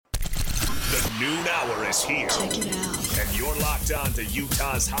noon hour is here. Check it out. And you're locked on to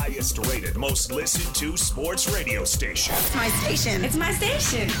Utah's highest rated, most listened to sports radio station. It's my station. It's my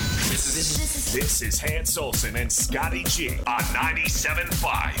station. This is Hans Olsen and Scotty G on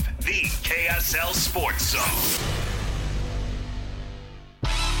 97.5, the KSL Sports Zone.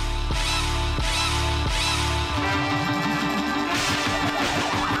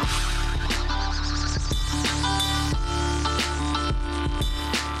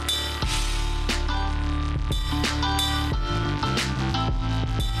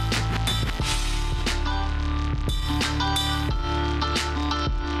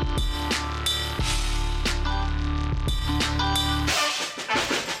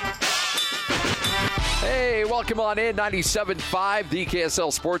 Welcome on in, 97.5, the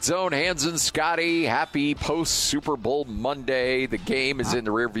KSL Sports Zone. Hans and Scotty, happy post-Super Bowl Monday. The game is in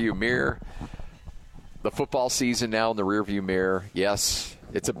the rearview mirror. The football season now in the rearview mirror. Yes,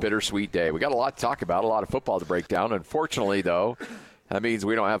 it's a bittersweet day. We got a lot to talk about, a lot of football to break down. Unfortunately, though, that means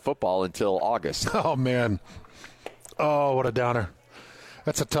we don't have football until August. Oh, man. Oh, what a downer.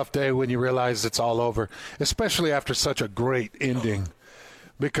 That's a tough day when you realize it's all over, especially after such a great ending.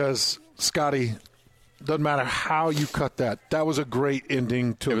 Because, Scotty, doesn't matter how you cut that. That was a great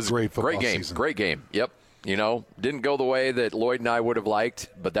ending to a great football season. Great game. Yep. You know, didn't go the way that Lloyd and I would have liked,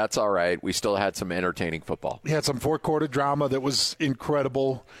 but that's all right. We still had some entertaining football. He had some fourth-quarter drama that was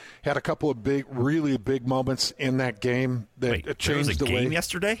incredible. Had a couple of really big moments in that game that changed the way. There was a game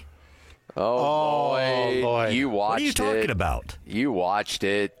yesterday? Oh, Lloyd. You watched it. What are you talking about? You watched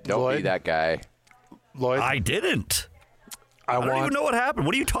it. Don't be that guy. Lloyd? I didn't. I don't even know what happened.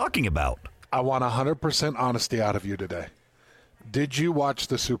 What are you talking about? I want 100% honesty out of you today. Did you watch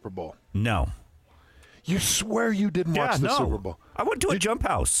the Super Bowl? No. You swear you didn't watch the Super Bowl? I went to a jump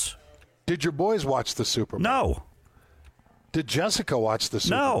house. Did your boys watch the Super Bowl? No. Did Jessica watch the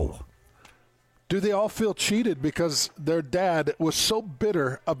Super Bowl? No. Do they all feel cheated because their dad was so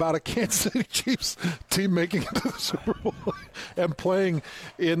bitter about a Kansas City Chiefs team making it to the Super Bowl and playing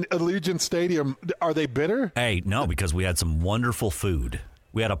in Allegiant Stadium? Are they bitter? Hey, no, because we had some wonderful food.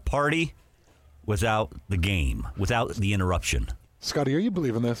 We had a party without the game, without the interruption. Scotty, are you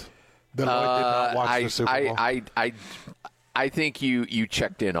believing this? That Lloyd did not watch the Super Bowl? I think you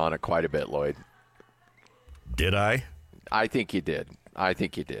checked in on it quite a bit, Lloyd. Did I? I think you did.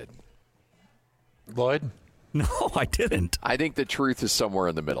 Lloyd? No, I didn't. I think the truth is somewhere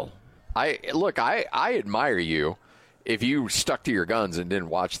in the middle. I admire you if you stuck to your guns and didn't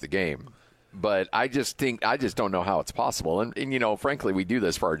watch the game. But I just don't know how it's possible. And you know, frankly, we do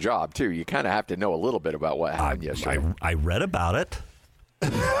this for our job, too. You kind of have to know a little bit about what happened yesterday. I read about it.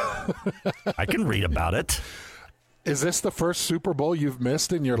 I can read about it. Is this the first Super Bowl you've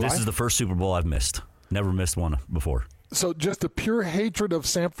missed in your life? This is the first Super Bowl I've missed. Never missed one before. So just the pure hatred of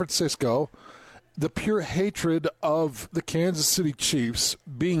San Francisco, the pure hatred of the Kansas City Chiefs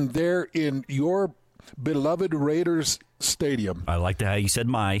being there in your beloved Raiders stadium. I like how you said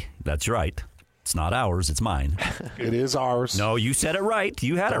my. That's right. It's not ours. It's mine. It is ours. No, you said it right.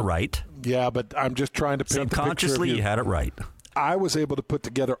 You had it right. Yeah, but I'm just trying to paint the picture of Subconsciously, you had it right. I was able to put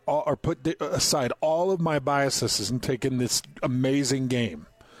aside all of my biases and take in this amazing game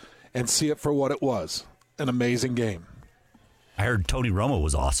and see it for what it was, an amazing game. I heard Tony Romo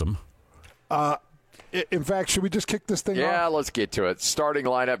was awesome. In fact, should we just kick this thing off? Yeah, let's get to it. Starting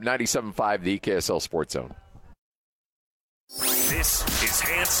lineup, 97.5, the KSL Sports Zone. This is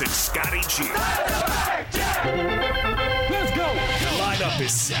Hans and Scotty G. Let's go! The lineup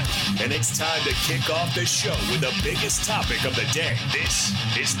is set, and it's time to kick off the show with the biggest topic of the day. This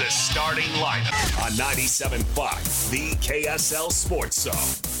is the starting lineup on 97.5, the KSL Sports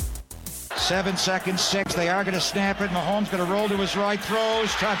Zone. 7 seconds, 6. They are going to snap it. Mahomes going to roll to his right,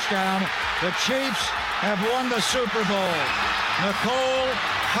 throws, touchdown. The Chiefs have won the Super Bowl. Mecole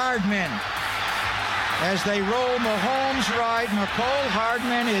Hardman. As they roll Mahomes right, Mecole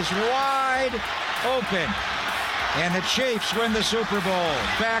Hardman is wide open. And the Chiefs win the Super Bowl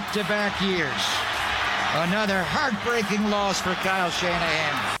back-to-back years. Another heartbreaking loss for Kyle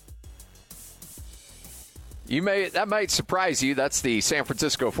Shanahan. That might surprise you. That's the San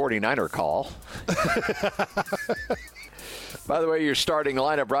Francisco 49er call. By the way, your starting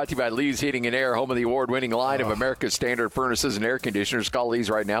lineup brought to you by Lee's Heating and Air, home of the award-winning line of America's standard furnaces and air conditioners. Call Lee's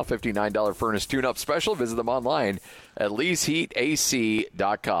right now, $59 furnace tune-up special. Visit them online at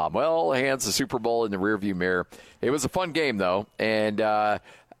leesheatac.com. Well, Hans, the Super Bowl in the rearview mirror. It was a fun game, though, and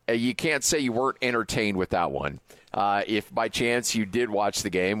you can't say you weren't entertained with that one. If by chance you did watch the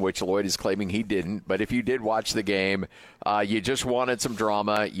game, which Lloyd is claiming he didn't, but if you did watch the game, you just wanted some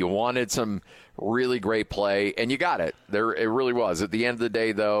drama, you wanted some really great play, and you got it. It really was. At the end of the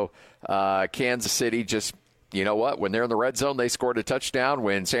day, though, Kansas City just, you know what? When they're in the red zone, they scored a touchdown.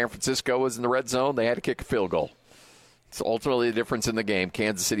 When San Francisco was in the red zone, they had to kick a field goal. It's ultimately the difference in the game.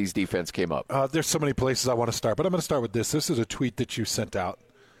 Kansas City's defense came up. There's so many places I want to start, but I'm going to start with this. This is a tweet that you sent out,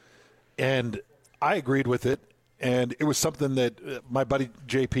 and I agreed with it, and it was something that my buddy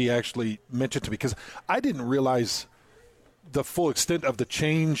JP actually mentioned to me because I didn't realize the full extent of the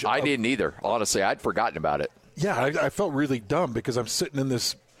change. I didn't either. Honestly, I'd forgotten about it. Yeah, I felt really dumb because I'm sitting in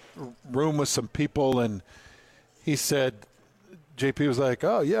this room with some people, and he said, JP was like,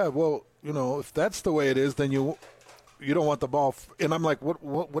 oh, yeah, well, if that's the way it is, then you don't want the ball. And I'm like,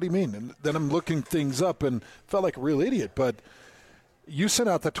 what do you mean? And then I'm looking things up and felt like a real idiot. But you sent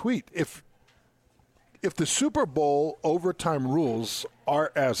out the tweet. If the Super Bowl overtime rules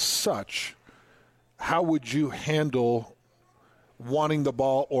are as such, how would you handle wanting the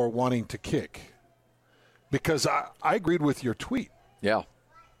ball or wanting to kick? Because I agreed with your tweet. Yeah.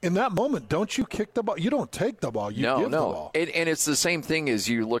 In that moment, don't you kick the ball? You don't take the ball. You give the ball. And it's the same thing as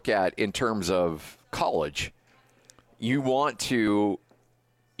you look at in terms of college. You want to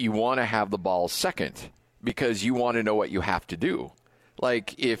have the ball second because you want to know what you have to do.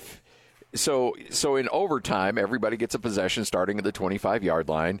 Like so in overtime, everybody gets a possession starting at the 25-yard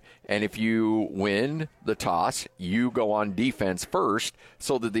line, and if you win the toss, you go on defense first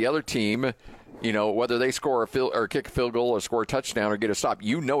so that the other team, whether they score or kick a field goal or score a touchdown or get a stop,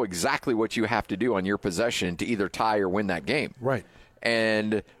 you know exactly what you have to do on your possession to either tie or win that game. Right.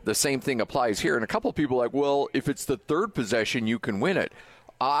 And the same thing applies here. And a couple of people are like, well, if it's the third possession, you can win it.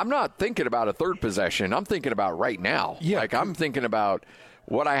 I'm not thinking about a third possession. I'm thinking about right now. Yeah. Like I'm thinking about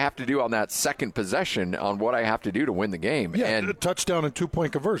what I have to do on that second possession, on what I have to do to win the game. Yeah, and a touchdown and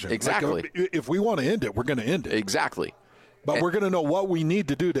 2-point conversion. Exactly. Like, if we want to end it, we're going to end it. Exactly. But we're going to know what we need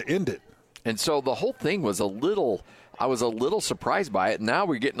to do to end it. And so the whole thing was I was a little surprised by it. Now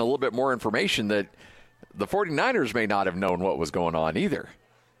we're getting a little bit more information that the 49ers may not have known what was going on either.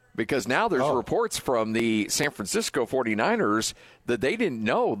 Because now there's reports from the San Francisco 49ers that they didn't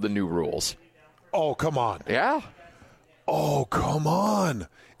know the new rules. Oh, come on. Yeah. Oh, come on.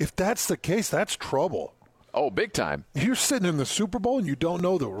 If that's the case, that's trouble. Oh, big time. You're sitting in the Super Bowl and you don't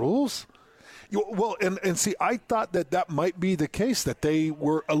know the rules? Well, and see, I thought that might be the case, that they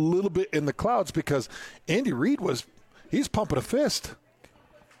were a little bit in the clouds because Andy Reid he's pumping a fist.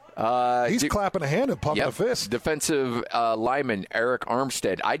 He's clapping a hand and pumping a fist. Defensive lineman Eric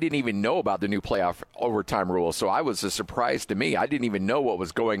Armstead. I didn't even know about the new playoff overtime rule, so I was a surprise to me. I didn't even know what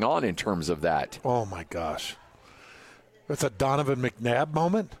was going on in terms of that. Oh, my gosh. That's a Donovan McNabb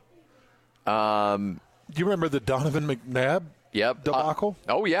moment? Do you remember the Donovan McNabb debacle?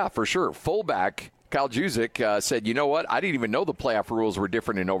 Oh, yeah, for sure. Fullback Kyle Juszczyk said, you know what? I didn't even know the playoff rules were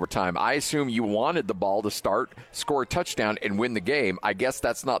different in overtime. I assume you wanted the ball to start, score a touchdown, and win the game. I guess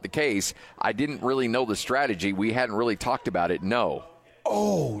that's not the case. I didn't really know the strategy. We hadn't really talked about it. No.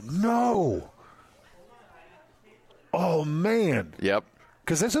 Oh, no. Oh, man. Yep.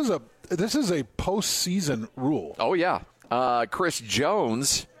 Because this is a postseason rule. Oh, yeah. Chris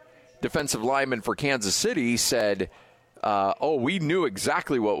Jones, defensive lineman for Kansas City, said, we knew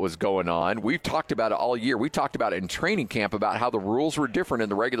exactly what was going on. We've talked about it all year. We talked about it in training camp about how the rules were different in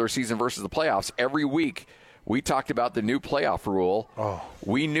the regular season versus the playoffs. Every week we talked about the new playoff rule. Oh.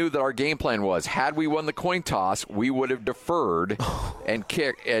 We knew that our game plan was, had we won the coin toss, we would have deferred and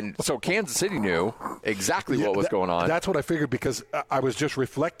kicked. And so Kansas City knew exactly what was going on. That's what I figured, because I was just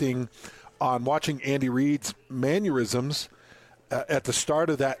reflecting on watching Andy Reid's mannerisms at the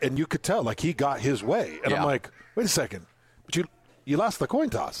start of that, and you could tell, like, he got his way. And I'm like, wait a second. But you lost the coin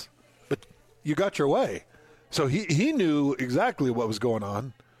toss, but you got your way. So he knew exactly what was going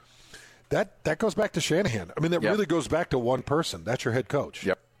on. That goes back to Shanahan. I mean, that really goes back to one person. That's your head coach.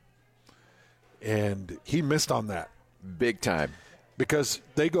 Yep. And he missed on that. Big time. Because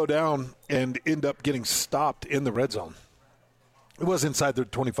they go down and end up getting stopped in the red zone. It was inside the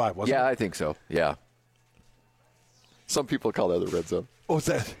 25, wasn't it? Yeah, I think so. Yeah. Some people call that the red zone. Oh,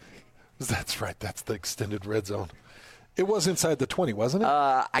 that's right. That's the extended red zone. It was inside the 20, wasn't it?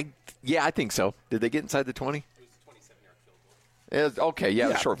 I think so. Did they get inside the 20? It was a 27-yard field goal. Okay,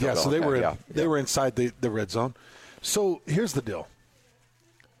 the short field goal. So they were inside the red zone. So here's the deal.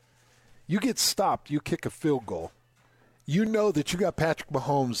 You get stopped, you kick a field goal. You know that you got Patrick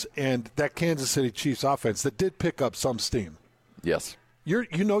Mahomes and that Kansas City Chiefs offense that did pick up some steam. Yes. You're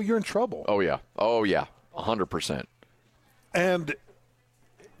in trouble. Oh, yeah. 100%. And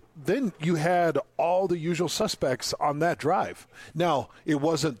then you had all the usual suspects on that drive. Now, it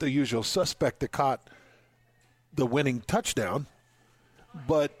wasn't the usual suspect that caught the winning touchdown,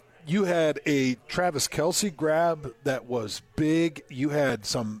 but you had a Travis Kelce grab that was big. You had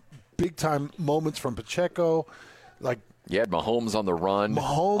some big-time moments from Pacheco. You had Mahomes on the run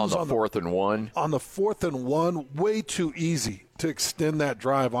on the 4th and 1. On the 4th and 1, way too easy to extend that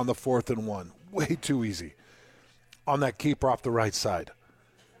drive on the 4th and 1. Way too easy on that keeper off the right side.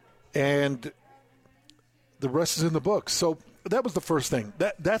 And the rest is in the books. So that was the first thing.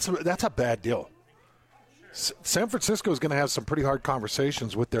 That's a bad deal. San Francisco is going to have some pretty hard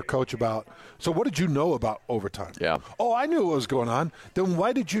conversations with their coach about, so what did you know about overtime? Yeah. Oh, I knew what was going on. Then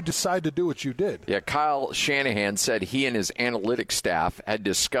why did you decide to do what you did? Yeah, Kyle Shanahan said he and his analytics staff had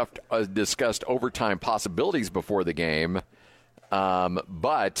discussed overtime possibilities before the game,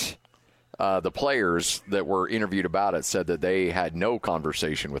 but the players that were interviewed about it said that they had no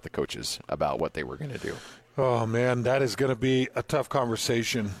conversation with the coaches about what they were going to do. Oh, man, that is going to be a tough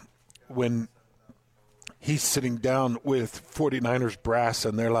conversation when he's sitting down with 49ers brass,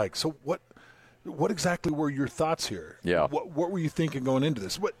 and they're like, so what exactly were your thoughts here? Yeah. What were you thinking going into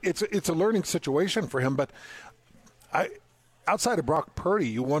this? It's a learning situation for him, but outside of Brock Purdy,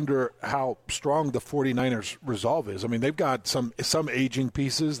 you wonder how strong the 49ers resolve is. I mean, they've got some aging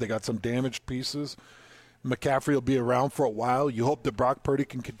pieces. They got some damaged pieces. McCaffrey will be around for a while. You hope that Brock Purdy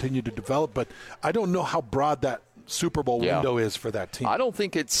can continue to develop, but I don't know how broad that Super Bowl window is for that team. I don't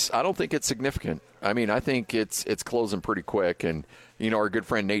think it's significant. I mean, I think it's closing pretty quick. And, our good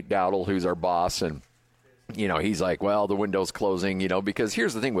friend Nate Dowdle, who's our boss, and, he's like, well, the window's closing, because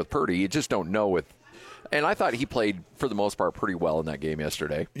here's the thing with Purdy. You just don't know and I thought he played, for the most part, pretty well in that game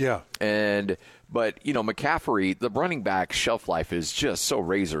yesterday. Yeah. But McCaffrey, the running back shelf life is just so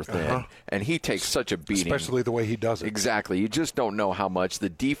razor thin, and he takes such a beating. Especially the way he does it. Exactly. You just don't know how much. The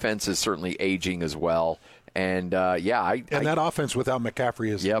defense is certainly aging as well. And, that offense without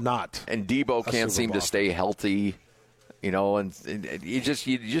McCaffrey is not. And Debo can't seem to stay healthy, and you just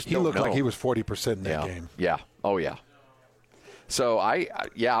don't know. He looked like he was 40% in that game. Yeah. Oh, yeah. So, I'm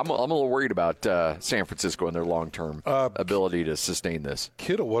a little worried about San Francisco and their long-term ability to sustain this.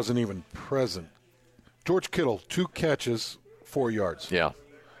 Kittle wasn't even present. George Kittle, 2 catches, 4 yards. Yeah.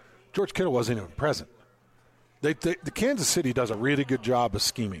 George Kittle wasn't even present. The Kansas City does a really good job of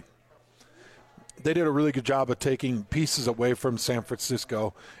scheming. They did a really good job of taking pieces away from San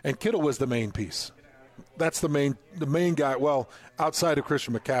Francisco, and Kittle was the main piece. That's the main guy, well, outside of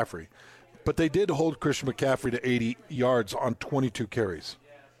Christian McCaffrey. But they did hold Christian McCaffrey to 80 yards on 22 carries.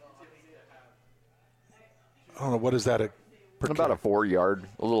 I don't know, what is that? About a 4-yard,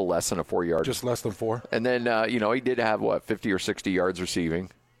 a little less than a 4-yard. Just less than 4? And then, he did have, 50 or 60 yards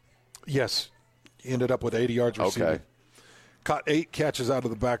receiving? Yes. He ended up with 80 yards receiving. Okay. Caught 8 catches out of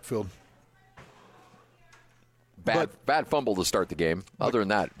the backfield. Bad fumble to start the game. Other than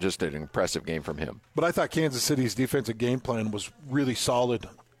that, just an impressive game from him. But I thought Kansas City's defensive game plan was really solid.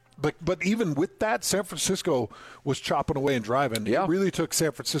 But even with that, San Francisco was chopping away and driving. Yeah. It really took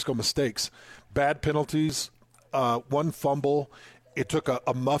San Francisco mistakes. Bad penalties, 1 fumble. It took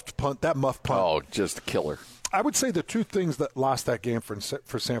a muffed punt. That muffed punt. Oh, just a killer. I would say the 2 things that lost that game for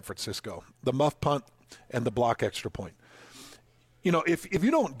San Francisco, the muffed punt and the block extra point. If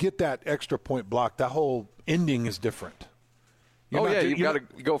you don't get that extra point block, that whole ending is different. You've got to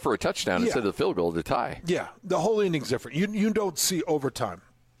go for a touchdown instead of the field goal to tie. Yeah, the whole ending's different. You don't see overtime.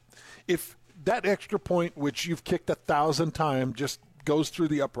 If that extra point, which you've kicked 1,000 times, just goes through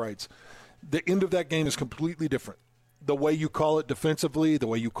the uprights, the end of that game is completely different. The way you call it defensively, the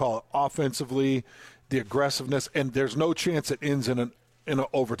way you call it offensively, the aggressiveness, and there's no chance it ends in an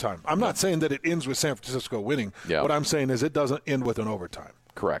overtime. I'm not saying that it ends with San Francisco winning. Yeah. What I'm saying is it doesn't end with an overtime.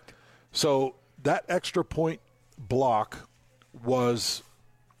 Correct. So that extra point block was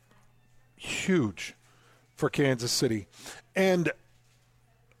huge for Kansas City. And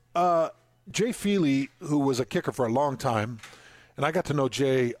Jay Feely, who was a kicker for a long time, and I got to know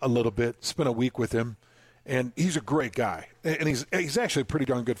Jay a little bit, spent a week with him, and he's a great guy. And he's actually a pretty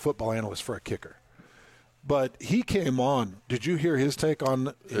darn good football analyst for a kicker. But he came on. Did you hear his take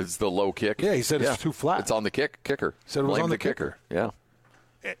on? It's the low kick. Yeah, he said it's too flat. It's on the kicker. He said it was Blame on the kicker. Yeah.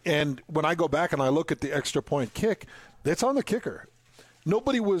 And when I go back and I look at the extra point kick, it's on the kicker.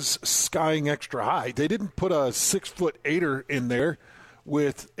 Nobody was skying extra high. They didn't put a 6'8" in there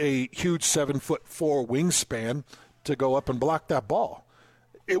with a huge 7'4" wingspan to go up and block that ball.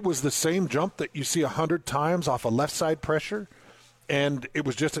 It was the same jump that you see 100 times off a left side pressure, and it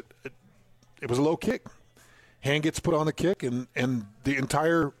was just it was a low kick. Hand gets put on the kick, and the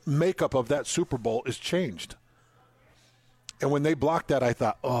entire makeup of that Super Bowl is changed. And when they blocked that, I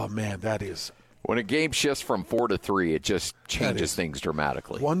thought, oh, man, that is. When a game shifts from 4 to 3, it just changes things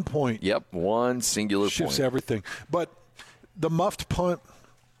dramatically. 1 point. Yep, one singular shifts point. Everything. But the muffed punt,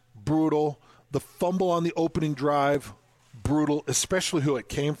 brutal. The fumble on the opening drive, brutal, especially who it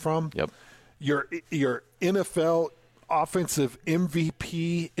came from. Yep. Your NFL offensive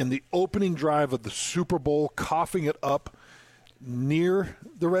MVP in the opening drive of the Super Bowl, coughing it up near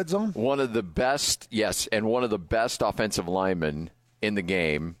the red zone. One of the best, yes, and one of the best offensive linemen in the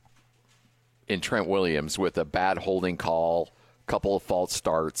game in Trent Williams with a bad holding call, couple of false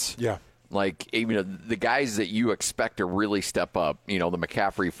starts. Yeah. Like, the guys that you expect to really step up, the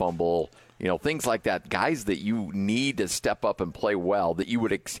McCaffrey fumble, things like that, guys that you need to step up and play well, that you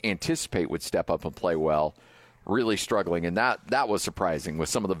would anticipate would step up and play well, really struggling. And that was surprising with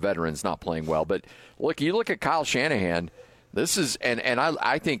some of the veterans not playing well. But look, you look at Kyle Shanahan, this is, and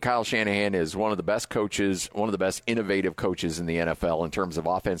I think Kyle Shanahan is one of the best coaches, one of the best innovative coaches in the NFL in terms of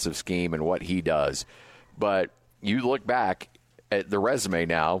offensive scheme and what he does. But you look back at the resume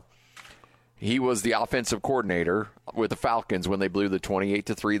now, he was the offensive coordinator with the Falcons when they blew the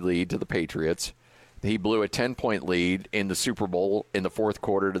 28-3 lead to the Patriots. He blew a 10-point lead in the Super Bowl in the fourth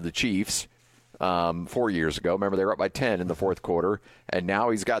quarter to the Chiefs 4 years ago. Remember, they were up by 10 in the fourth quarter. And now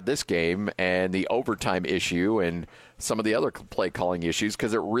he's got this game and the overtime issue and some of the other play calling issues,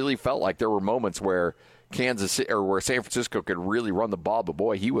 because it really felt like there were moments where Kansas City, or where San Francisco could really run the ball, but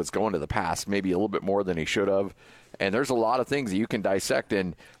boy, he was going to the pass maybe a little bit more than he should have. And there's a lot of things that you can dissect,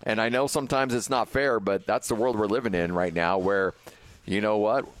 and I know sometimes it's not fair, but that's the world we're living in right now, where, you know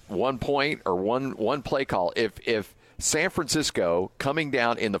what, 1 point or one play call, if San Francisco coming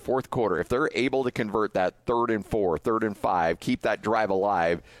down in the fourth quarter, if they're able to convert that 3rd and 4, 3rd and 5, keep that drive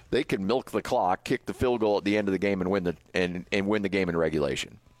alive, they can milk the clock, kick the field goal at the end of the game, and win the game in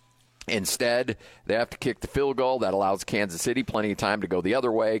regulation. Instead, they have to kick the field goal. That allows Kansas City plenty of time to go the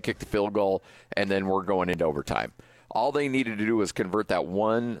other way, kick the field goal, and then we're going into overtime. All they needed to do was convert that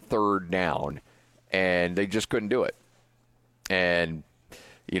 1/3 down, and they just couldn't do it. And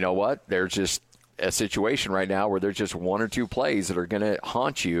you know what? There's just a situation right now where there's just 1 or 2 plays that are going to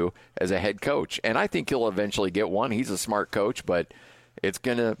haunt you as a head coach. And I think he'll eventually get one. He's a smart coach, but it's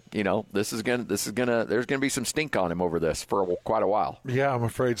going to, there's going to be some stink on him over this for quite a while. Yeah, I'm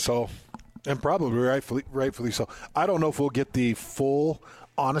afraid so. And probably rightfully so. I don't know if we'll get the full,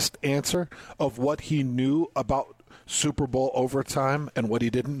 honest answer of what he knew about Super Bowl overtime and what he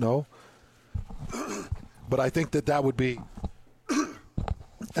didn't know. But I think that would be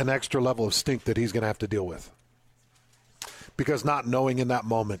an extra level of stink that he's going to have to deal with. Because not knowing in that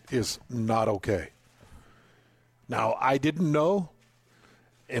moment is not okay. Now, I didn't know,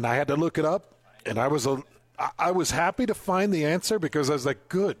 and I had to look it up, and I was happy to find the answer, because I was like,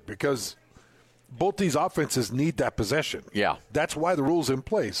 good, because both these offenses need that possession. Yeah. That's why the rule's in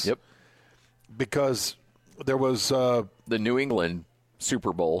place. Yep. Because there was the New England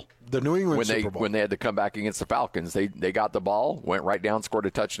Super Bowl. Super Bowl. When they had to come back against the Falcons, they got the ball, went right down, scored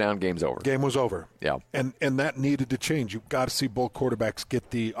a touchdown, game's over. Game was over. Yeah. And that needed to change. You've got to see both quarterbacks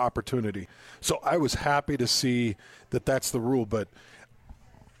get the opportunity. So I was happy to see that that's the rule, but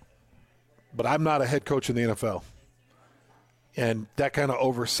I'm not a head coach in the NFL. And that kind of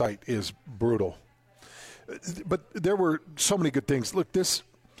oversight is brutal. But there were so many good things. Look, it's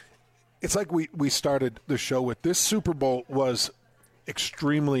like we started the show with, this Super Bowl was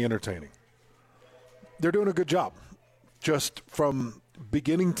extremely entertaining. They're doing a good job. Just from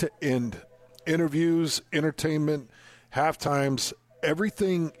beginning to end, interviews, entertainment, halftimes,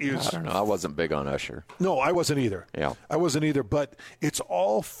 everything is... I don't know. I wasn't big on Usher. No, I wasn't either. Yeah. I wasn't either, but it's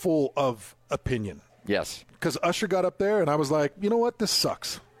all full of opinion. Yes. Because Usher got up there, and I was like, you know what? This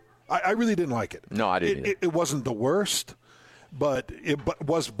sucks. I really didn't like it. No, I didn't. It wasn't the worst, but it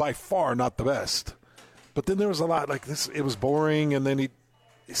was by far not the best. But then there was a lot like this. It was boring, and then he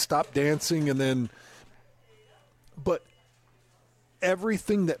stopped dancing, and then. But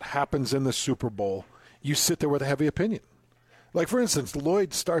everything that happens in the Super Bowl, you sit there with a heavy opinion. Like, for instance,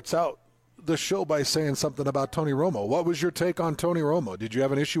 Lloyd starts out the show by saying something about Tony Romo. What was your take on Tony Romo? Did you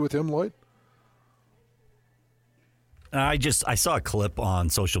have an issue with him, Lloyd? I saw a clip on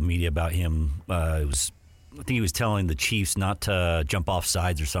social media about him. I think he was telling the Chiefs not to jump off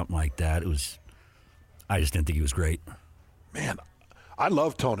sides or something like that. I just didn't think he was great. Man, I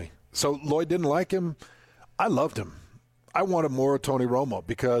love Tony. So Lloyd didn't like him. I loved him. I wanted more of Tony Romo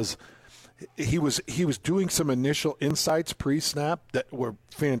because he was doing some initial insights pre-snap that were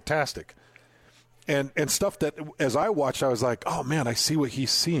fantastic. And stuff that as I watched, I was like, oh man, I see what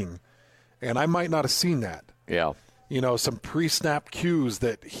he's seeing. And I might not have seen that. Yeah. some pre-snap cues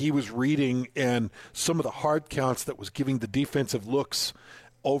that he was reading and some of the hard counts that was giving the defensive looks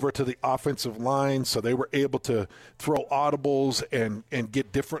over to the offensive line, so they were able to throw audibles and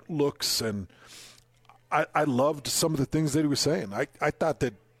get different looks. And I loved some of the things that he was saying. I thought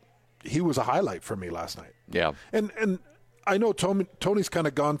that he was a highlight for me last night. Yeah. And I know Tony's kind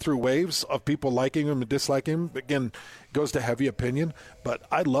of gone through waves of people liking him and disliking him. Again, it goes to heavy opinion, but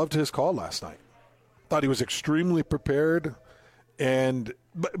I loved his call last night. Thought he was extremely prepared,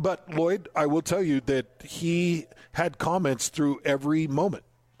 but Lloyd, I will tell you that he had comments through every moment,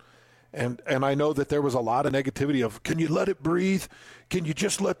 and I know that there was a lot of negativity of, can you let it breathe? Can you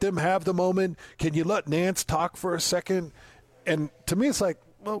just let them have the moment? Can you let Nance talk for a second? And to me, it's like,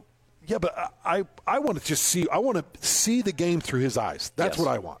 well, yeah, but I want to just see. I want to see the game through his eyes. That's what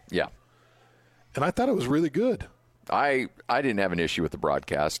I want. Yeah, and I thought it was really good. I didn't have an issue with the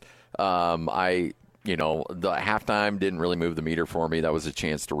broadcast. The halftime didn't really move the meter for me. That was a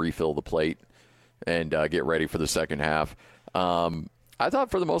chance to refill the plate and get ready for the second half. I thought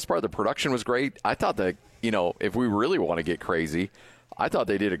for the most part the production was great. I thought that, if we really want to get crazy, I thought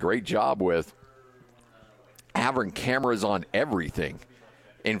they did a great job with having cameras on everything.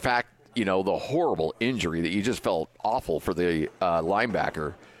 In fact, the horrible injury that you just felt awful for the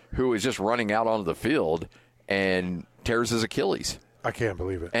linebacker who was just running out onto the field and tears his Achilles. I can't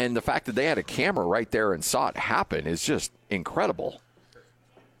believe it. And the fact that they had a camera right there and saw it happen is just incredible.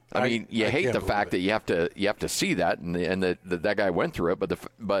 I mean, you hate the fact that you have to see that and that guy went through it,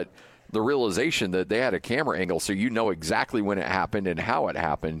 but the realization that they had a camera angle so you know exactly when it happened and how it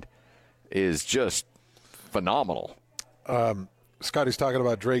happened is just phenomenal. Scotty's talking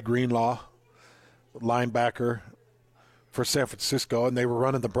about Dre Greenlaw, linebacker for San Francisco, and they were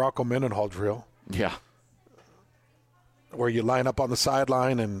running the Bronco Mendenhall drill. Yeah. Where you line up on the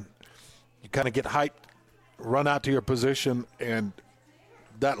sideline and you kind of get hyped, run out to your position, and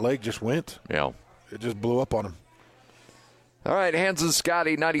that leg just went. Yeah. It just blew up on him. All right, Hans and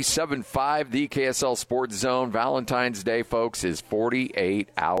Scotty, 97.5, the KSL Sports Zone. Valentine's Day, folks, is 48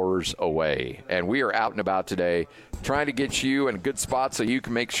 hours away. And we are out and about today trying to get you in a good spot so you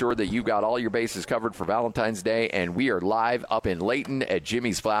can make sure that you got all your bases covered for Valentine's Day. And we are live up in Layton at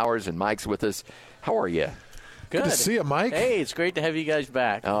Jimmy's Flowers, and Mike's with us. How are you? Good to see you, Mike. Hey, it's great to have you guys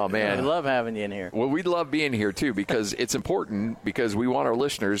back. Oh, man. We love having you in here. Well, we love being here, too, because it's important because we want our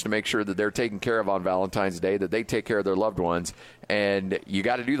listeners to make sure that they're taken care of on Valentine's Day, that they take care of their loved ones, and you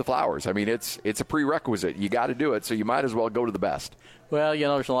got to do the flowers. I mean, it's a prerequisite. You got to do it, so you might as well go to the best. Well,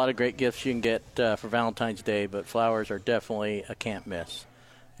 there's a lot of great gifts you can get for Valentine's Day, but flowers are definitely a can't miss.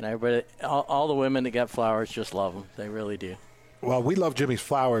 And everybody, all the women that got flowers just love them. They really do. Well, we love Jimmy's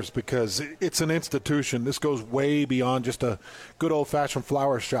Flowers because it's an institution. This goes way beyond just a good old-fashioned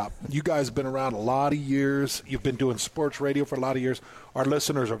flower shop. You guys have been around a lot of years. You've been doing sports radio for a lot of years. Our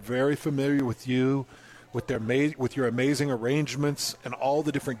listeners are very familiar with you, with your amazing arrangements and all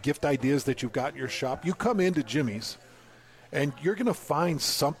the different gift ideas that you've got in your shop. You come into Jimmy's, and you're going to find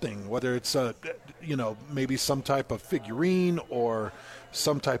something, whether it's maybe some type of figurine or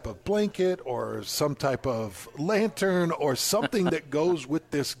some type of blanket or some type of lantern or something that goes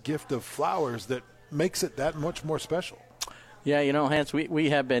with this gift of flowers that makes it that much more special. Yeah, Hans,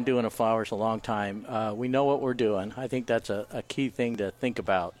 we have been doing the flowers a long time. We know what we're doing. I think that's a key thing to think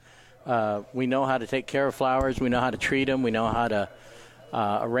about. We know how to take care of flowers. We know how to treat them. We know how to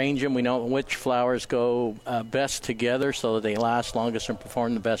arrange them. We know which flowers go best together so that they last longest and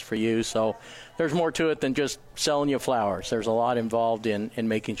perform the best for you. So there's more to it than just selling you flowers. There's a lot involved in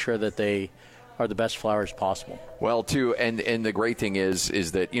making sure that they are the best flowers possible. Well, too, and the great thing is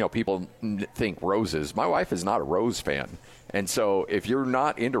that, people think roses. My wife is not a rose fan. And so if you're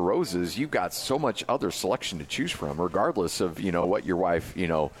not into roses, you've got so much other selection to choose from, regardless of, what your wife,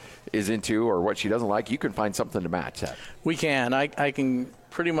 is into or what she doesn't like. You can find something to match that. We can. I can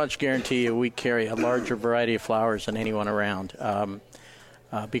pretty much guarantee you we carry a larger variety of flowers than anyone around.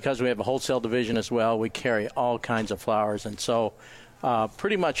 Because we have a wholesale division as well, we carry all kinds of flowers. And so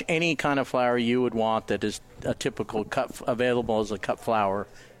pretty much any kind of flower you would want that is a typical cut available as a cut flower,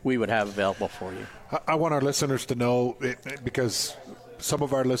 we would have available for you. I want our listeners to know, because some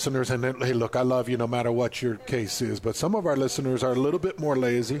of our listeners, and hey, look, I love you no matter what your case is, but some of our listeners are a little bit more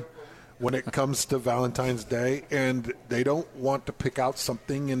lazy when it comes to Valentine's Day, and they don't want to pick out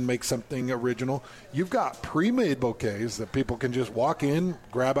something and make something original. You've got pre-made bouquets that people can just walk in,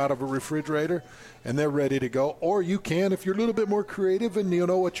 grab out of a refrigerator, and they're ready to go. Or you can, if you're a little bit more creative and you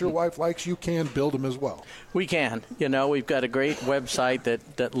know what your wife likes, you can build them as well. We can. We've got a great website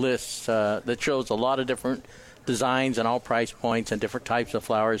that lists, that shows a lot of different designs and all price points and different types of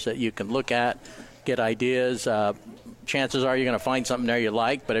flowers that you can look at, get ideas. Chances are you're going to find something there you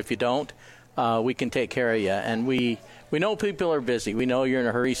like, but if you don't, we can take care of you. And we know people are busy. We know you're in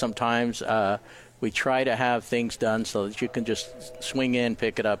a hurry sometimes. We try to have things done so that you can just swing in,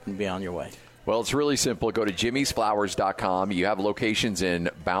 pick it up, and be on your way. Well, it's really simple. Go to jimmysflowers.com. You have locations in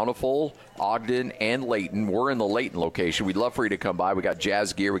Bountiful, Ogden, and Layton. We're in the Layton location. We'd love for you to come by. We got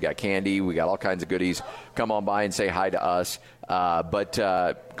jazz gear. We got candy. We got all kinds of goodies. Come on by and say hi to us. But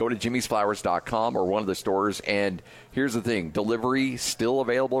go to jimmysflowers.com or one of the stores. And here's the thing. Delivery still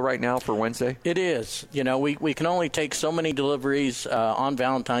available right now for Wednesday? It is. We can only take so many deliveries on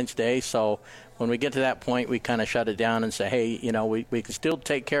Valentine's Day, so when we get to that point, we kind of shut it down and say, hey, we can still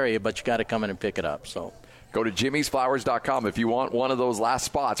take care of you, but you got to come in and pick it up. So go to jimmysflowers.com if you want one of those last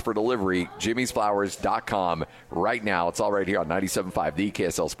spots for delivery. jimmysflowers.com right now. It's all right here on 97.5, the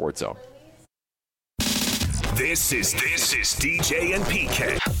KSL Sports Zone. This is DJ and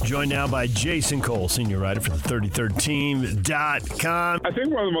PK. Joined now by Jason Cole, senior writer for the 33rdteam.com. I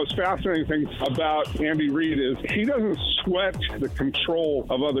think one of the most fascinating things about Andy Reid is he doesn't sweat the control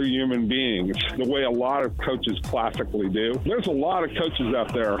of other human beings the way a lot of coaches classically do. There's a lot of coaches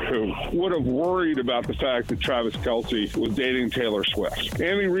out there who would have worried about the fact that Travis Kelce was dating Taylor Swift.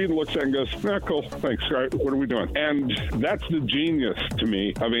 Andy Reid looks at it and goes, cool, thanks, right, what are we doing? And that's the genius to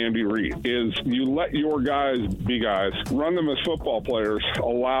me of Andy Reid, is you let your guys be guys, run them as football players,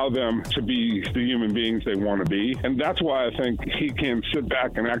 allow them to be the human beings they want to be. And that's why I think he can sit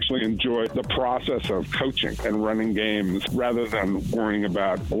back and actually enjoy the process of coaching and running games rather than worrying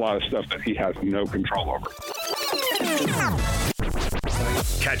about a lot of stuff that he has no control over.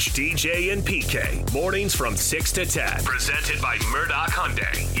 Catch DJ and PK mornings from 6 to 10. Presented by Murdoch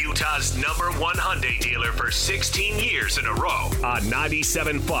Hyundai, Utah's #1 Hyundai dealer for 16 years in a row. On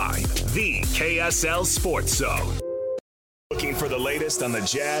 97.5, the KSL Sports Zone. Looking for the latest on the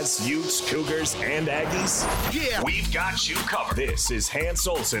Jazz, Utes, Cougars, and Aggies? Yeah, we've got you covered. This is Hans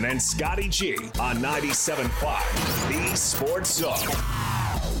Olsen and Scotty G on 97.5, the Sports Zone.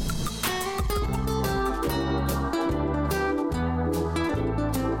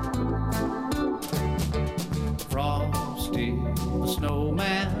 Frosty the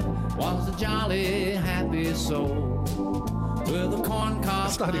snowman was a jolly happy soul with a corn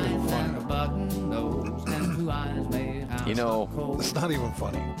cob and a button nose and 2 eyes made out of coal. It's not even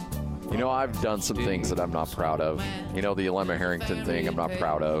funny. I've done some things that I'm not proud of. The Alema Harrington thing I'm not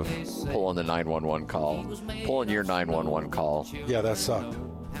proud of. Pulling the 911 call. Pulling your 911 call. Yeah, that sucked.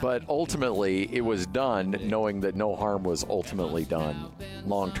 But ultimately, it was done knowing that no harm was ultimately done.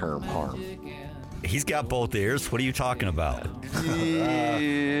 Long-term harm. He's got both ears. What are you talking about? For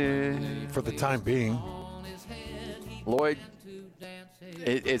the time being. Lloyd,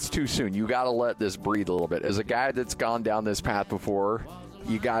 it's too soon. You got to let this breathe a little bit. As a guy that's gone down this path before,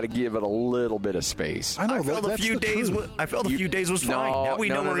 you got to give it a little bit of space. I know. I felt a few days was fine. Now we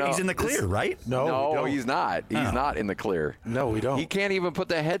know where he's in the clear, right? No, he's not. He's not in the clear. No, we don't. He can't even put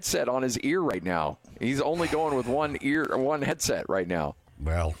the headset on his ear right now. He's only going with one headset right now.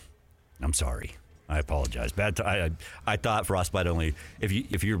 Well, I'm sorry. I apologize. I thought frostbite only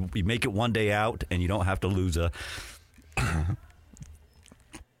if you make it one day out and you don't have to lose a.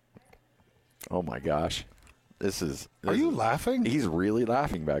 Oh my gosh, Are you laughing? He's really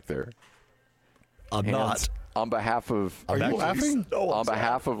laughing back there. I'm not. On behalf of. Are you laughing? On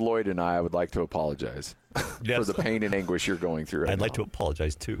behalf of Lloyd and I would like to apologize for the pain and anguish you're going through. I'd like to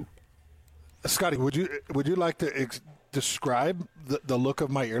apologize too. Scotty, would you like to describe the look of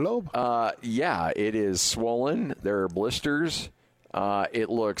my earlobe? Yeah, it is swollen. There are blisters. It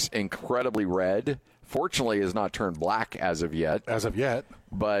looks incredibly red. Fortunately, it has not turned black as of yet.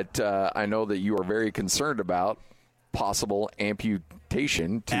 But I know that you are very concerned about possible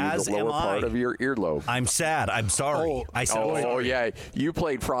amputation to the lower part of your earlobe. I'm sad. I'm sorry. Yeah. You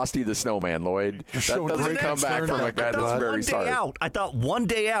played Frosty the Snowman, Lloyd. That doesn't come back from a guy that's very sorry. I thought one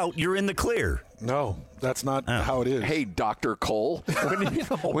day out, you're in the clear. No, that's not how it is. Hey, Dr. Cole.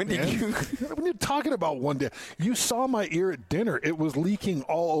 When you're talking about one day, you saw my ear at dinner. It was leaking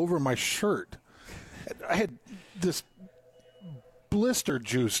all over my shirt. I had this blister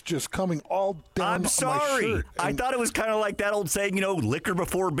juice just coming all down my shirt. I'm sorry. I thought it was kind of like that old saying, liquor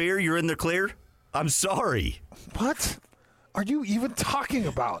before beer, you're in the clear. I'm sorry. What are you even talking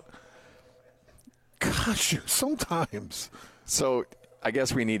about? Gosh, sometimes. So I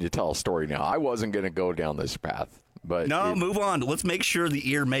guess we need to tell a story now. I wasn't going to go down this path. But move on. Let's make sure the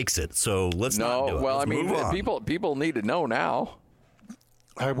ear makes it. So let's not do it. Well, Let's move on. people need to know now.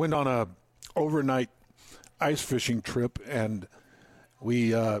 I went on a overnight ice fishing trip, and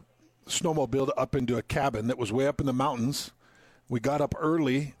we snowmobiled up into a cabin that was way up in the mountains. We got up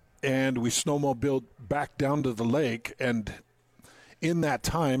early and we snowmobiled back down to the lake. And in that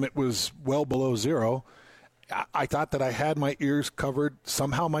time, it was well below zero. I thought that I had my ears covered.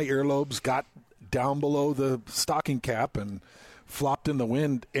 Somehow my earlobes got down below the stocking cap and flopped in the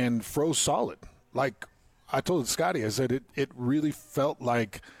wind and froze solid. Like I told Scotty, I said it really felt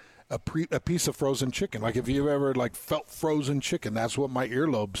like a piece of frozen chicken. Like if you've ever like felt frozen chicken, that's what my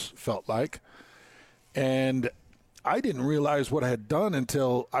earlobes felt like. And I didn't realize what I had done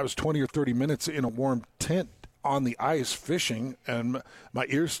until I was 20 or 30 minutes in a warm tent on the ice fishing, and my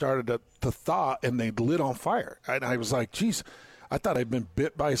ears started to thaw, and they lit on fire. And I was like, geez, I thought I'd been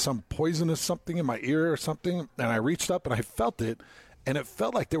bit by some poisonous something in my ear or something, and I reached up and I felt it, and it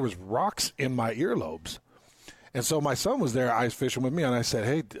felt like there was rocks in my earlobes. And so my son was there ice fishing with me, and I said,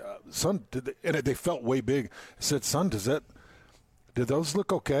 hey, son, and they felt way big. I said, son, did those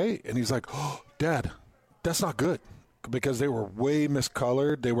look okay? And he's like, oh, Dad, that's not good, because they were way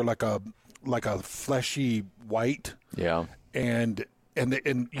miscolored. They were like a fleshy white. Yeah. And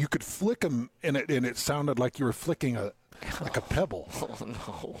you could flick them, and it sounded like you were flicking a pebble. Oh,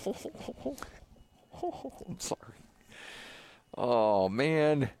 no. Oh, I'm sorry. Oh,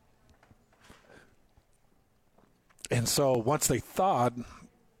 man. And so once they thawed,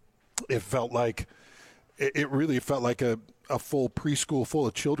 it felt like it really felt like a full preschool full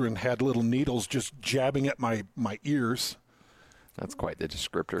of children had little needles just jabbing at my ears. That's quite the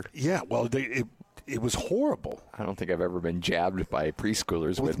descriptor. Yeah, well, it was horrible. I don't think I've ever been jabbed by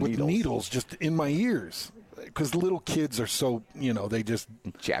preschoolers with needles. With needles just in my ears. Because little kids are so, they just...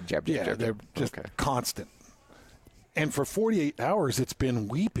 Jab. Yeah, they're just constant. And for 48 hours, it's been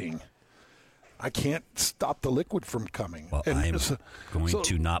weeping. I can't stop the liquid from coming. Well, and I'm going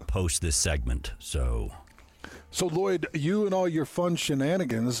to not post this segment, so... So, Lloyd, you and all your fun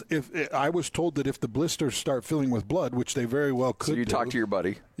shenanigans, I was told that if the blisters start filling with blood, which they very well could So you talk to your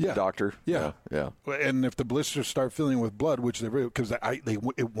buddy, the doctor? Yeah. And if the blisters start filling with blood, which they very, because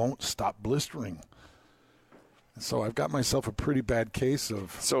it won't stop blistering. So I've got myself a pretty bad case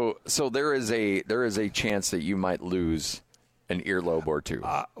of... So there is a chance that you might lose an earlobe or two.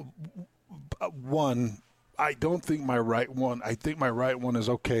 One... I don't think my right one. I think my right one is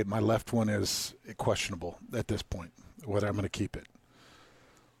okay. My left one is questionable at this point, whether I'm going to keep it.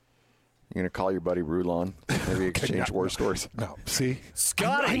 You're going to call your buddy Rulon? Maybe exchange war stories? No. See?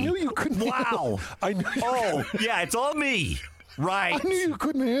 Scotty! I knew you couldn't handle it. I knew you yeah, it's all me. Right. I knew you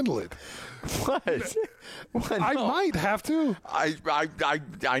couldn't handle it. What? I might have to.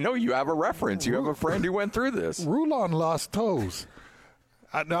 I know you have a reference. You have a friend who went through this. Rulon lost toes.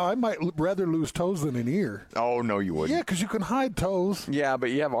 Now, I might rather lose toes than an ear. Oh, no, you wouldn't. Yeah, because you can hide toes. Yeah, but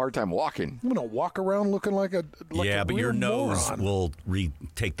you have a hard time walking. I'm going to walk around looking like a but your nose moron. will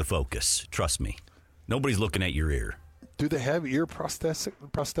take the focus. Trust me. Nobody's looking at your ear. Do they have ear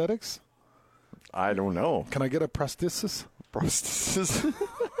prosthetics? I don't know. Can I get a prosthesis? Prosthesis?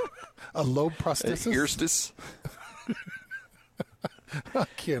 A lobe prosthesis? Earstis? I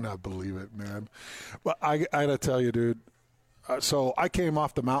cannot believe it, man. But I got to tell you, dude. So I came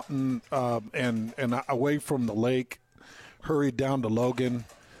off the mountain and away from the lake, hurried up to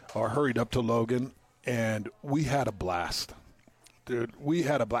Logan, and we had a blast. Dude, we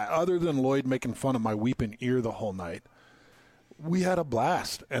had a blast. Other than Lloyd making fun of my weeping ear the whole night, we had a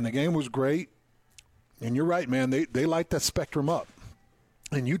blast. And the game was great. And you're right, man. They light that spectrum up.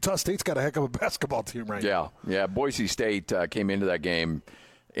 And Utah State's got a heck of a basketball team right now. Yeah. Boise State came into that game,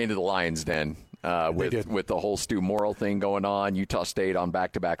 into the Lions' Den. With the whole Stu Morrill thing going on, Utah State on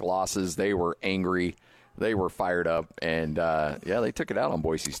back-to-back losses, they were angry, they were fired up, and they took it out on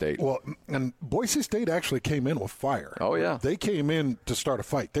Boise State. Well, and Boise State actually came in with fire. Oh yeah, they came in to start a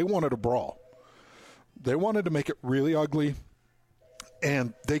fight. They wanted a brawl. They wanted to make it really ugly,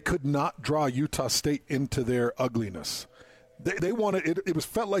 and they could not draw Utah State into their ugliness. They wanted it. It was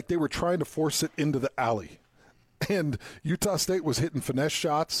felt like they were trying to force it into the alley, and Utah State was hitting finesse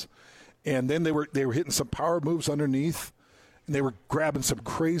shots. And then they were hitting some power moves underneath, and they were grabbing some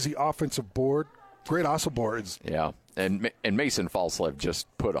crazy offensive board, great awesome boards. Yeah, and Mason Falslev just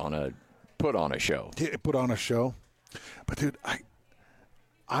put on a show. Yeah, put on a show. But dude,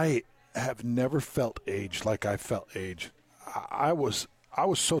 I have never felt age like I felt age. I was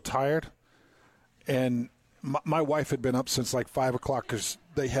so tired, and my wife had been up since like 5 o'clock because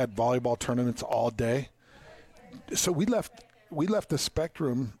they had volleyball tournaments all day. So we left the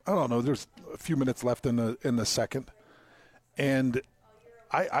Spectrum. I don't know. There's a few minutes left in the second, and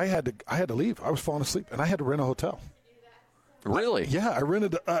I had to leave. I was falling asleep, and I had to rent a hotel. Really? Yeah, I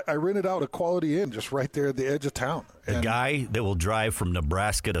rented out a Quality Inn just right there at the edge of town. The guy that will drive from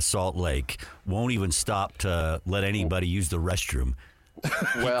Nebraska to Salt Lake won't even stop to let anybody use the restroom.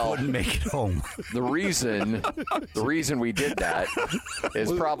 Well, couldn't make it home. The reason we did that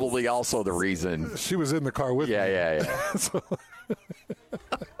is probably also the reason. She was in the car with me. Yeah.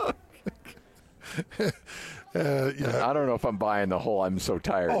 Yeah. I don't know if I'm buying the whole "I'm so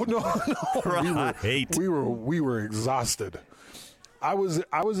tired." Oh no. Right. We were exhausted. I was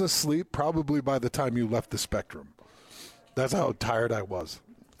asleep probably by the time you left the Spectrum. That's how tired I was.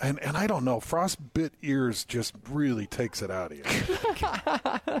 And I don't know, frostbite ears just really takes it out of you.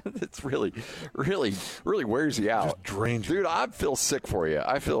 It's really wears you out. Just drains you. Dude, I feel sick for you.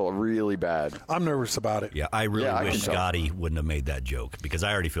 I feel really bad. I'm nervous about it. Yeah, I really I wish can tell. Scotty wouldn't have made that joke because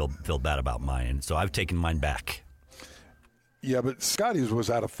I already feel bad about mine. So I've taken mine back. Yeah, but Scotty's was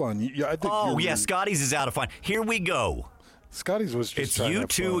out of fun. I think Scotty's is out of fun. Here we go. Scotty's was just It's trying to you have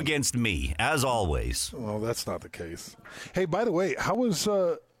two fun. against me, as always. Well, that's not the case. Hey, by the way, how was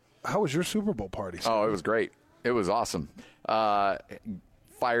your Super Bowl party? Oh, it was great. It was awesome.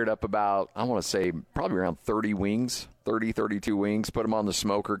 Fired up about, I want to say, probably around 32 wings. Put them on the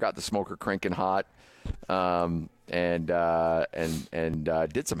smoker. Got the smoker cranking hot. And did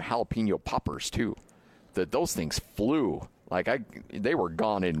some jalapeno poppers too. Those things flew. They were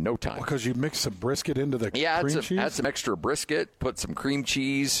gone in no time. Because you mixed some brisket into the cream cheese? Add some extra brisket, put some cream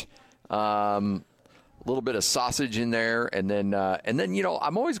cheese, a little bit of sausage in there, and then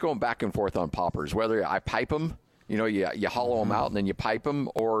I'm always going back and forth on poppers. Whether I pipe them, you hollow them out and then you pipe them,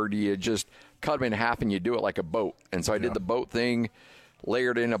 or do you just cut them in half and you do it like a boat? And so I did the boat thing,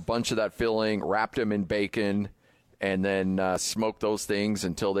 layered in a bunch of that filling, wrapped them in bacon, and then smoked those things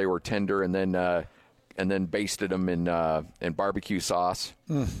until they were tender, and then basted them in barbecue sauce.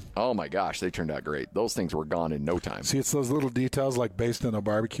 Oh, my gosh, they turned out great. Those things were gone in no time. See, it's those little details like based in a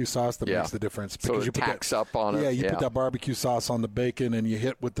barbecue sauce that makes the difference. So it tacks up on it. Yeah, you put that barbecue sauce on the bacon and you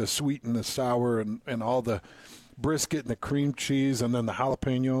hit with the sweet and the sour and all the brisket and the cream cheese and then the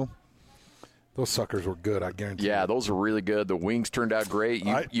jalapeno. Those suckers were good, I guarantee. Yeah, those were really good. The wings turned out great.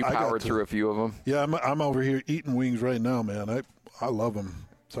 You powered through a few of them. Yeah, I'm over here eating wings right now, man. I love them.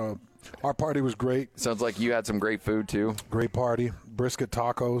 So our party was great. Sounds like you had some great food, too. Great party. Brisket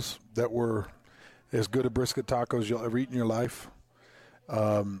tacos that were as good a brisket tacos you'll ever eat in your life.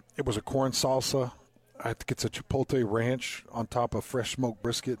 It was a corn salsa. I think it's a chipotle ranch on top of fresh smoked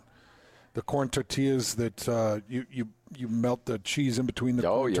brisket. The corn tortillas that you melt the cheese in between the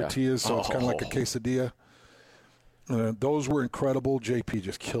corn tortillas, so it's kind of like a quesadilla. Those were incredible. JP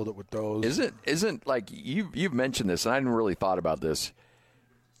just killed it with those. Isn't like you've mentioned this, and I hadn't really thought about this.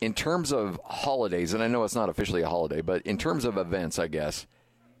 In terms of holidays, and I know it's not officially a holiday, but in terms of events, I guess,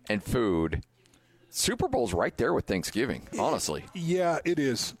 and food, Super Bowl's right there with Thanksgiving, honestly. Yeah, it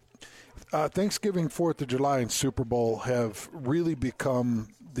is. Thanksgiving, 4th of July, and Super Bowl have really become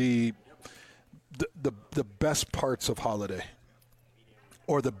the best parts of holiday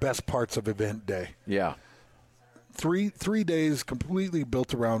or the best parts of event day. Yeah. Three days completely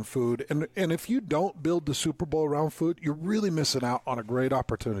built around food. And if you don't build the Super Bowl around food, you're really missing out on a great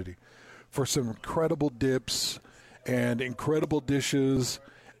opportunity for some incredible dips and incredible dishes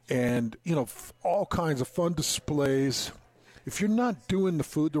and, all kinds of fun displays. If you're not doing the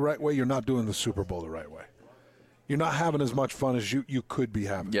food the right way, you're not doing the Super Bowl the right way. You're not having as much fun as you could be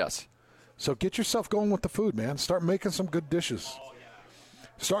having. Yes. So get yourself going with the food, man. Start making some good dishes.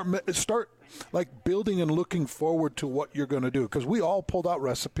 Start like building and looking forward to what you're going to do, because we all pulled out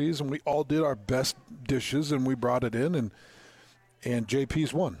recipes and we all did our best dishes and we brought it in, and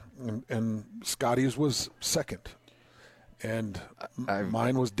JP's won and Scotty's was second, and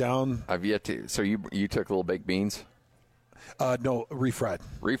mine was down. I've yet to. So you took little baked beans? No,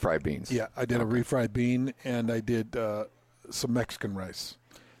 refried beans. Yeah, I did a refried bean and I did some Mexican rice.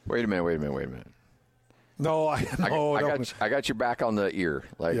 Wait a minute. No, I got you back on the ear.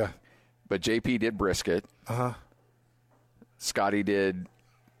 Yeah. But JP did brisket. Uh-huh. Scotty did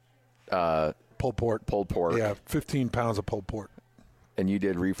pulled pork. Yeah, 15 pounds of pulled pork. And you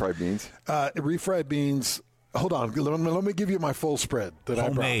did refried beans? Refried beans. Hold on. Let me give you my full spread that I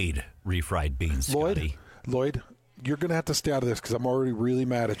brought. Homemade refried beans, Scotty. Lloyd, you're going to have to stay out of this because I'm already really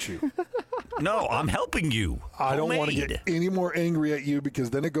mad at you. No, I'm helping you. I don't want to get any more angry at you because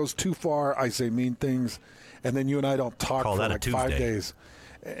then it goes too far. I say mean things, and then you and I don't talk for like 5 days.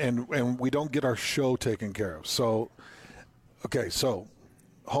 And we don't get our show taken care of. So, okay,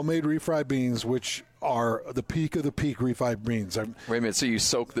 homemade refried beans, which are the peak of the peak refried beans. Wait a minute, so you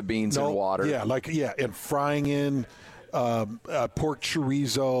soak the beans in water? Yeah, and frying in pork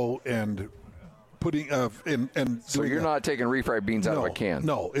chorizo and putting and. So you're not taking refried beans out of a can?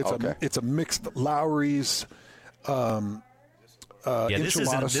 No, it's a mixed Lowry's. This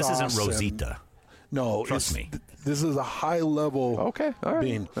isn't Rosita. No, Trust me. This is a high-level bean. All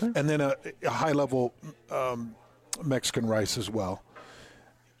right. And then a high-level Mexican rice as well.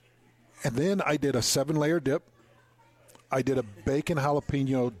 And then I did a 7-layer dip. I did a bacon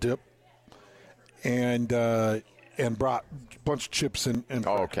jalapeno dip, and brought a bunch of chips in.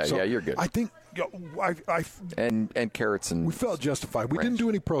 Okay, so yeah, you're good. I think and carrots and we felt justified. We didn't do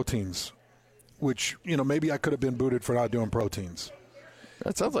any proteins, which maybe I could have been booted for not doing proteins.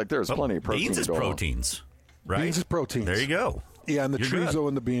 That sounds like there's plenty of protein. Beans is proteins, right? Beans is proteins. There you go. Yeah, and the You're chorizo good.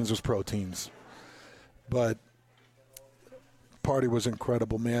 and the beans was proteins. But party was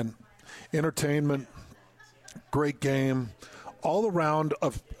incredible, man. Entertainment, great game, all around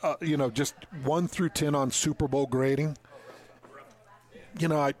of just 1 through 10 on Super Bowl grading.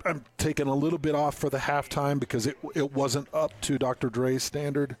 I'm taking a little bit off for the halftime because it wasn't up to Dr. Dre's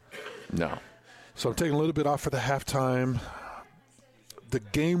standard. No. So I'm taking a little bit off for the halftime. The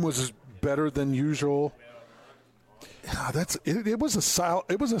game was better than usual. It was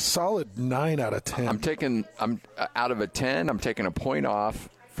a solid 9 out of 10. I'm out of a 10. I'm taking a point off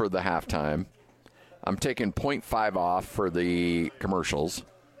for the halftime. I'm taking 0.5 off for the commercials.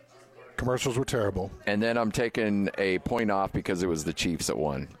 Commercials were terrible. And then I'm taking a point off because it was the Chiefs that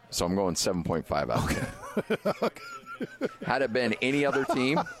won. So I'm going 7.5 out. Okay. Had it been any other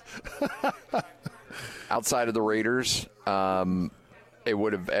team outside of the Raiders, it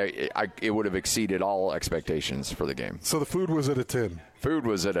would have exceeded all expectations for the game. So the food was at a 10. Food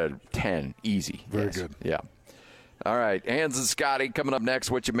was at a 10, easy. Very yes. good. Yeah. All right, Hans and Scotty coming up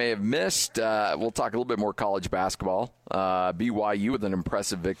next. What you may have missed. We'll talk a little bit more college basketball. BYU with an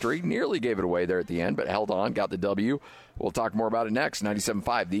impressive victory. Nearly gave it away there at the end, but held on, got the W. We'll talk more about it next.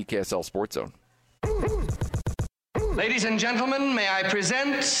 97.5, the KSL Sports Zone. Ladies and gentlemen, may I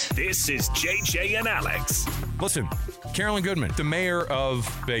present... This is JJ and Alex. Listen, Carolyn Goodman, the mayor of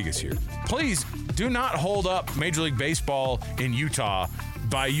Vegas here. Please do not hold up Major League Baseball in Utah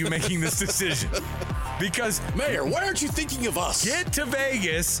by you making this decision. Because, Mayor, why aren't you thinking of us? Get to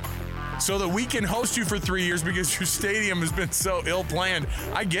Vegas so that we can host you for 3 years because your stadium has been so ill-planned.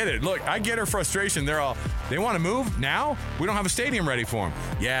 I get it. Look, I get her frustration. They want to move now? We don't have a stadium ready for them.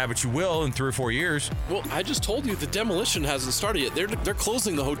 Yeah, but you will in 3 or 4 years. Well, I just told you the demolition hasn't started yet. They're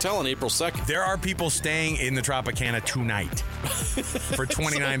closing the hotel on April 2nd. There are people staying in the Tropicana tonight for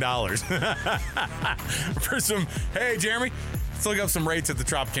 $29. For some, hey, Jeremy, let's look up some rates at the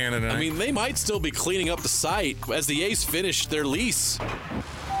Tropicana tonight. I mean, they might still be cleaning up the site as the A's finish their lease.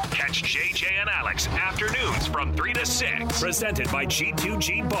 Catch JJ and Alex afternoons from 3 to 6. Presented by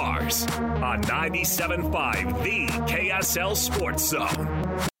G2G Bars on 97.5, the KSL Sports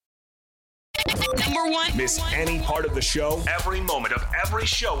Zone. Number one. Miss any part of the show? Every moment of every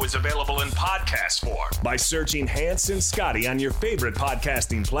show is available in podcast form by searching Hans and Scotty on your favorite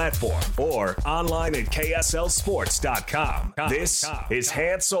podcasting platform or online at KSLSports.com. This is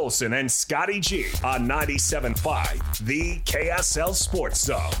Hans Olsen and Scotty G on 97.5, the KSL Sports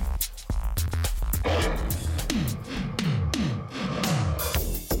Zone.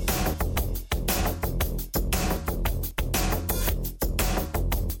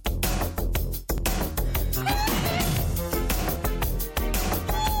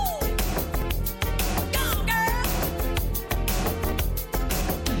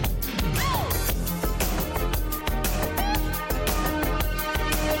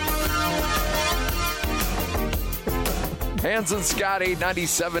 Hans and Scotty,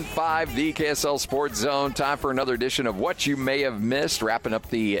 97.5, the KSL Sports Zone. Time for another edition of What You May Have Missed, wrapping up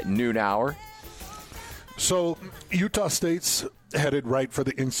the noon hour. So Utah State's headed right for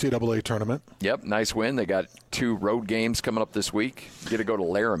the NCAA tournament. Yep, nice win. They got 2 road games coming up this week. Get to go to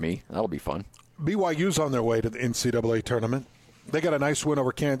Laramie. That'll be fun. BYU's on their way to the NCAA tournament. They got a nice win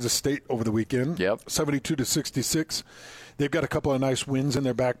over Kansas State over the weekend. Yep. 72-66. They've got a couple of nice wins in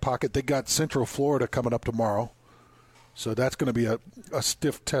their back pocket. They got Central Florida coming up tomorrow. So that's going to be a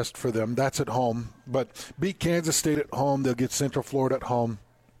stiff test for them. That's at home. But beat Kansas State at home. They'll get Central Florida at home.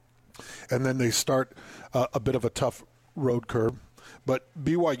 And then they start a bit of a tough road curve. But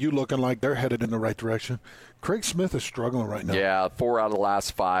BYU looking like they're headed in the right direction. Craig Smith is struggling right now. Yeah, 4 out of the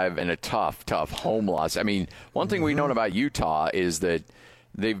last 5 and a tough home loss. I mean, one thing we've known about Utah is that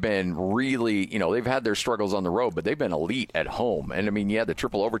they've been really, they've had their struggles on the road, but they've been elite at home. And, I mean, you had the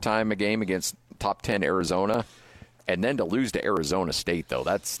triple overtime game against top 10 Arizona. And then to lose to Arizona State, though,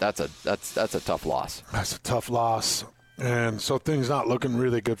 that's a tough loss. That's a tough loss. And so things not looking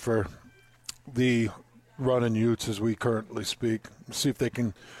really good for the running Utes as we currently speak. See if they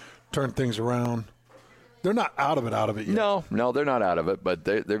can turn things around. They're not out of it yet. No, they're not out of it, but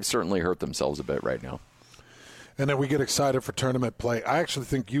they've certainly hurt themselves a bit right now. And then we get excited for tournament play. I actually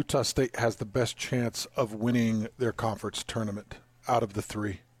think Utah State has the best chance of winning their conference tournament out of the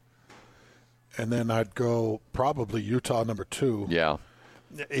three. And then I'd go probably Utah number 2. Yeah.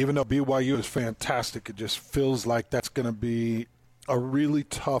 Even though BYU is fantastic, it just feels like that's going to be a really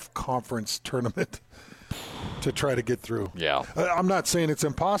tough conference tournament to try to get through. Yeah. I'm not saying it's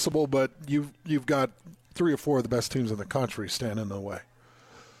impossible, but you've got 3 or 4 of the best teams in the country standing in the way.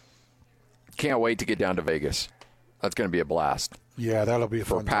 Can't wait to get down to Vegas. That's going to be a blast. Yeah, that'll be a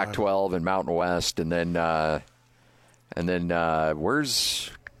for fun Pac-12 time. and Mountain West, and then where's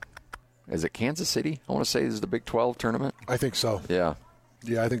is it Kansas City? I want to say this is the Big 12 tournament. I think so. Yeah.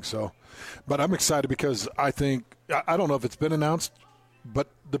 Yeah, I think so. But I'm excited because I don't know if it's been announced, but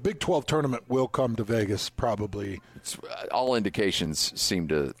the Big 12 tournament will come to Vegas probably. All indications seem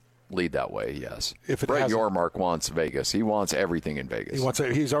to lead that way, yes. If it Brett hasn't- Yormark wants Vegas. He wants everything in Vegas.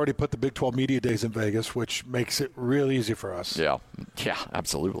 He's already put the Big 12 Media Days in Vegas, which makes it real easy for us. Yeah,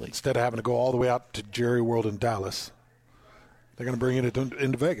 absolutely. Instead of having to go all the way out to Jerry World in Dallas, they're going to bring it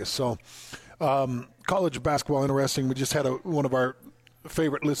into Vegas. So college basketball, interesting. We just had one of our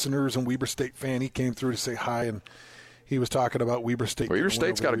favorite listeners and Weber State fan. He came through to say hi, and he was talking about Weber State. Weber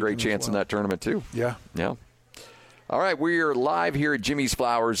State's got a great chance in that tournament, too. Yeah. Yeah. All right, we are live here at Jimmy's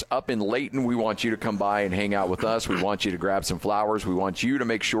Flowers up in Layton. We want you to come by and hang out with us. We want you to grab some flowers. We want you to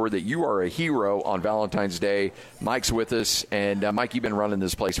make sure that you are a hero on Valentine's Day. Mike's with us, and Mike, you've been running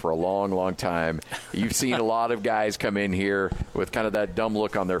this place for a long, long time. You've seen a lot of guys come in here with kind of that dumb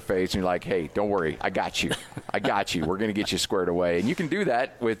look on their face, and you're like, hey, don't worry, I got you. I got you. We're going to get you squared away. And you can do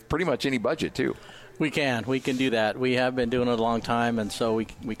that with pretty much any budget, too. We can do that. We have been doing it a long time, and so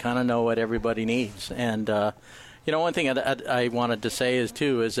we kind of know what everybody needs. And one thing I wanted to say is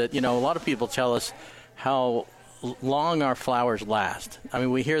that, a lot of people tell us how long our flowers last. I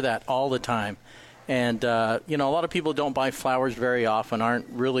mean, we hear that all the time. And, a lot of people don't buy flowers very often, aren't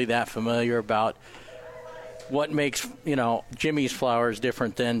really that familiar about what makes, Jimmy's flowers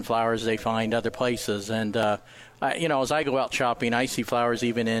different than flowers they find other places. And, as I go out shopping, I see flowers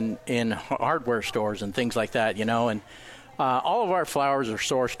even in hardware stores and things like that, and all of our flowers are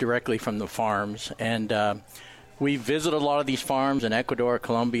sourced directly from the farms. And we visit a lot of these farms in Ecuador,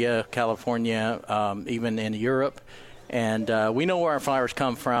 Colombia, California, even in Europe. And we know where our flowers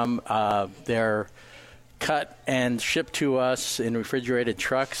come from. They're cut and shipped to us in refrigerated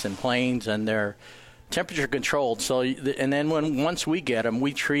trucks and planes, and they're temperature controlled. So, and then once we get them,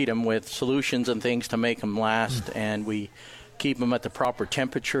 we treat them with solutions and things to make them last, and we keep them at the proper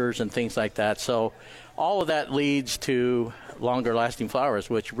temperatures and things like that. So all of that leads to longer lasting flowers,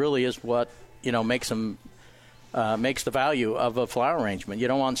 which really is what, makes them makes the value of a flower arrangement. You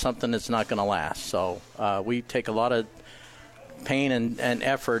don't want something that's not going to last. So we take a lot of pain and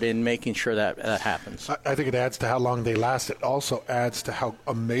effort in making sure that happens. I think it adds to how long they last. It also adds to how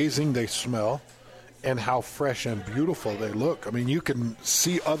amazing they smell and how fresh and beautiful they look. I mean, you can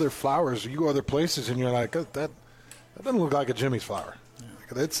see other flowers. You go other places, and you're like, that doesn't look like a Jimmy's flower.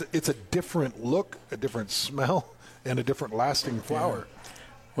 Yeah. It's a different look, a different smell, and a different lasting flower. Yeah.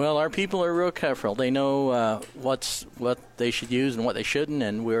 Well, our people are real careful. They know what they should use and what they shouldn't,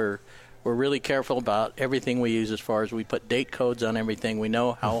 and we're really careful about everything we use as far as we put date codes on everything. We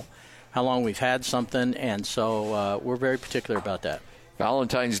know how long we've had something, and so we're very particular about that.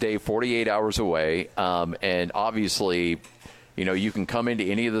 Valentine's Day, 48 hours away, and obviously, you can come into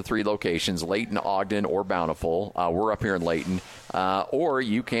any of the 3 locations, Layton, Ogden, or Bountiful. We're up here in Layton. Or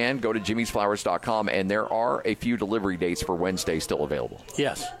you can go to jimmysflowers.com, and there are a few delivery dates for Wednesday still available.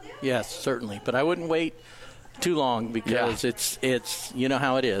 Yes, certainly. But I wouldn't wait too long because it's you know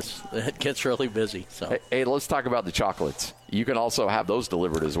how it is. It gets really busy. So hey, let's talk about the chocolates. You can also have those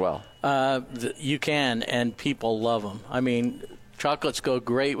delivered as well. You can, and people love them. I mean, chocolates go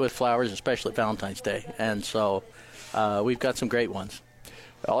great with flowers, especially Valentine's Day. And so we've got some great ones.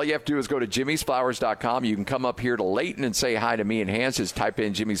 All you have to do is go to jimmysflowers.com. You can come up here to Layton and say hi to me and Hans. Just type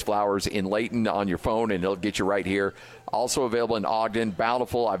in Jimmy's Flowers in Layton on your phone, and it'll get you right here. Also available in Ogden.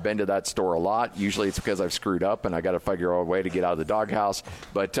 Bountiful, I've been to that store a lot. Usually it's because I've screwed up and I got to figure out a way to get out of the doghouse.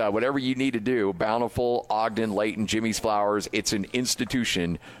 But whatever you need to do, Bountiful, Ogden, Layton, Jimmy's Flowers, it's an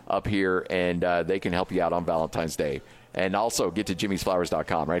institution up here, and they can help you out on Valentine's Day. And also get to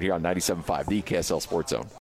jimmysflowers.com right here on 97.5, the KSL Sports Zone.